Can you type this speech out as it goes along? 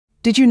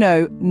Did you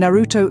know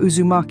Naruto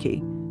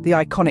Uzumaki, the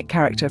iconic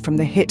character from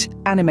the hit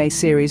anime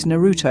series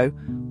Naruto,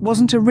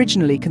 wasn't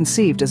originally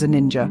conceived as a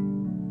ninja?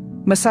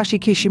 Masashi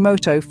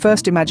Kishimoto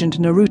first imagined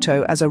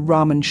Naruto as a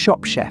ramen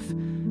shop chef,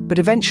 but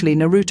eventually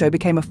Naruto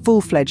became a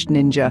full-fledged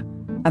ninja,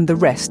 and the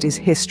rest is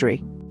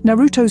history.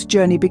 Naruto's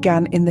journey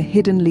began in the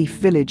Hidden Leaf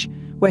Village,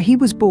 where he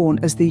was born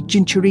as the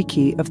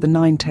Jinchuriki of the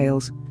Nine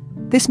Tails.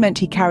 This meant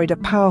he carried a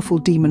powerful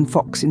demon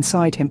fox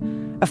inside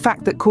him, a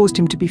fact that caused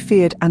him to be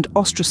feared and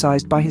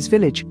ostracized by his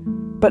village.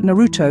 But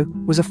Naruto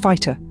was a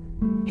fighter.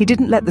 He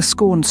didn't let the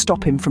scorn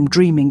stop him from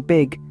dreaming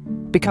big,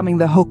 becoming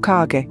the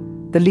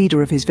Hokage, the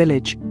leader of his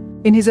village.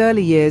 In his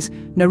early years,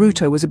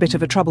 Naruto was a bit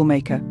of a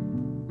troublemaker.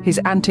 His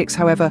antics,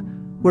 however,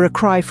 were a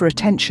cry for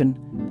attention,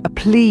 a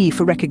plea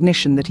for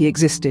recognition that he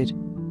existed.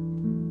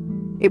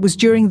 It was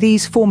during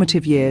these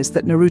formative years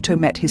that Naruto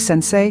met his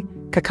sensei,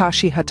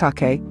 Kakashi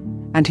Hatake,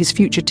 and his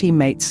future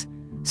teammates,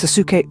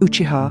 Sasuke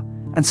Uchiha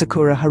and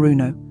Sakura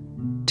Haruno.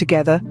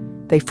 Together,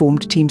 they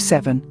formed Team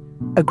 7,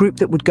 a group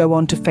that would go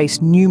on to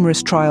face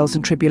numerous trials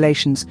and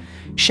tribulations,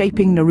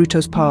 shaping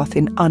Naruto's path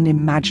in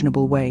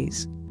unimaginable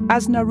ways.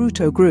 As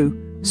Naruto grew,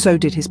 so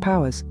did his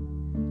powers.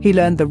 He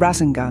learned the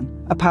Rasengan,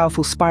 a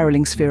powerful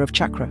spiraling sphere of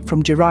chakra,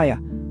 from Jiraiya,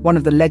 one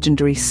of the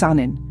legendary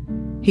Sannin.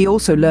 He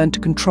also learned to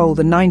control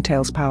the Nine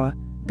Tails power,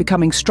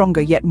 becoming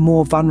stronger yet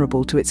more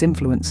vulnerable to its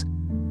influence.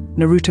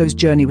 Naruto's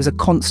journey was a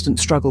constant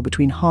struggle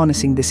between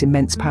harnessing this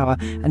immense power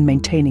and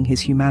maintaining his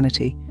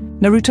humanity.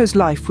 Naruto's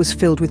life was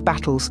filled with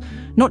battles,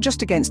 not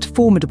just against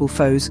formidable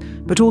foes,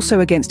 but also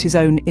against his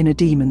own inner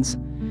demons.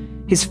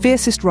 His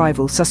fiercest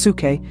rival,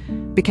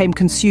 Sasuke, became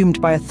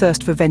consumed by a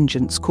thirst for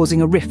vengeance,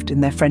 causing a rift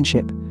in their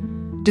friendship.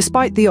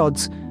 Despite the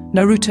odds,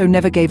 Naruto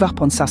never gave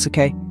up on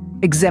Sasuke,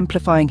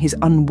 exemplifying his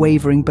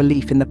unwavering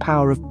belief in the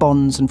power of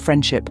bonds and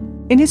friendship.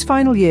 In his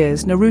final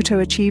years,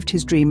 Naruto achieved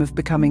his dream of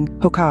becoming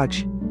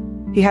Hokage.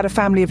 He had a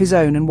family of his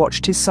own and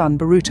watched his son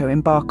Boruto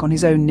embark on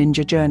his own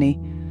ninja journey.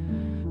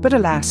 But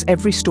alas,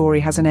 every story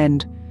has an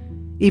end.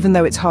 Even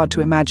though it's hard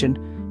to imagine,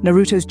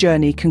 Naruto's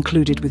journey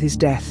concluded with his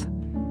death.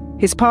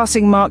 His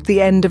passing marked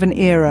the end of an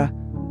era,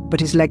 but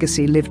his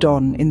legacy lived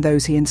on in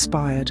those he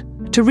inspired.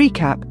 To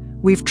recap,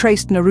 we've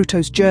traced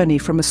Naruto's journey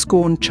from a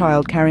scorned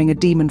child carrying a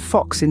demon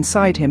fox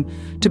inside him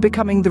to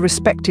becoming the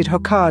respected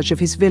Hokage of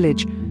his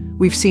village.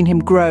 We've seen him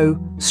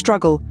grow,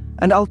 struggle,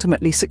 and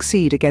ultimately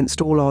succeed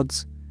against all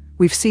odds.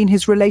 We've seen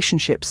his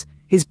relationships,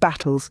 his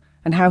battles,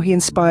 and how he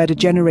inspired a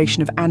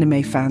generation of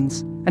anime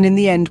fans. And in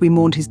the end, we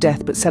mourned his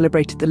death but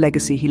celebrated the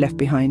legacy he left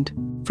behind.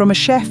 From a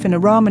chef in a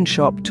ramen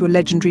shop to a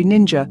legendary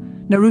ninja,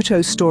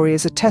 Naruto's story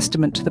is a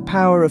testament to the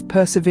power of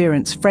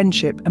perseverance,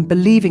 friendship, and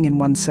believing in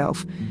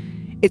oneself.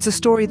 It's a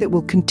story that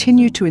will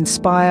continue to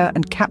inspire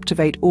and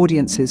captivate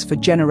audiences for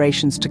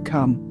generations to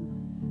come.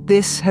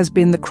 This has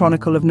been the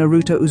chronicle of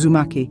Naruto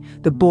Uzumaki,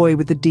 the boy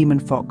with the demon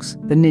fox,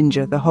 the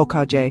ninja, the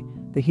Hokage,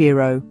 the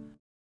hero,